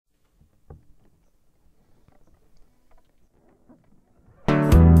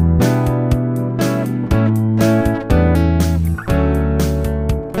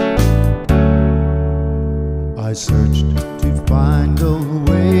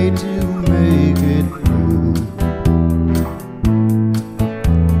way to make it through.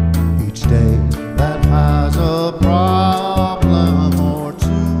 Each day that has a problem or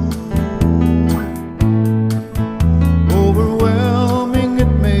two, overwhelming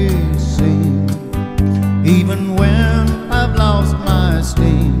it may seem, even when I've lost my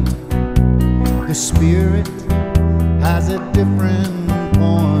steam. The Spirit has a different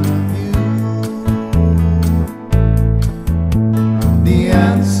point of view. The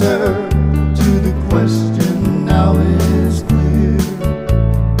answer to the question now is clear.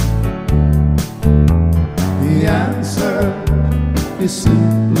 The answer is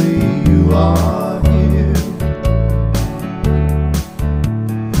simply you are here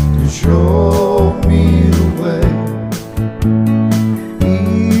to show me the way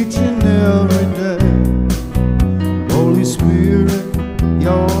each and every day. Holy Spirit,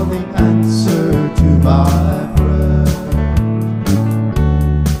 you're the answer to my prayer.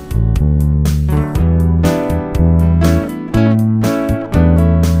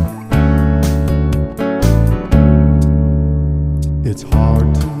 It's hard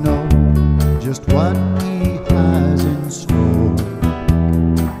to know just what He has in store,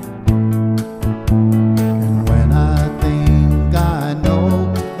 and when I think I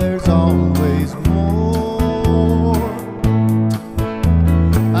know, there's always more.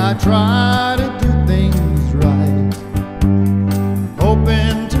 I try to do things right,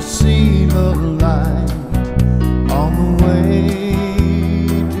 hoping to see the light on the way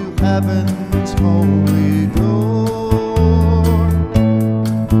to heaven's home.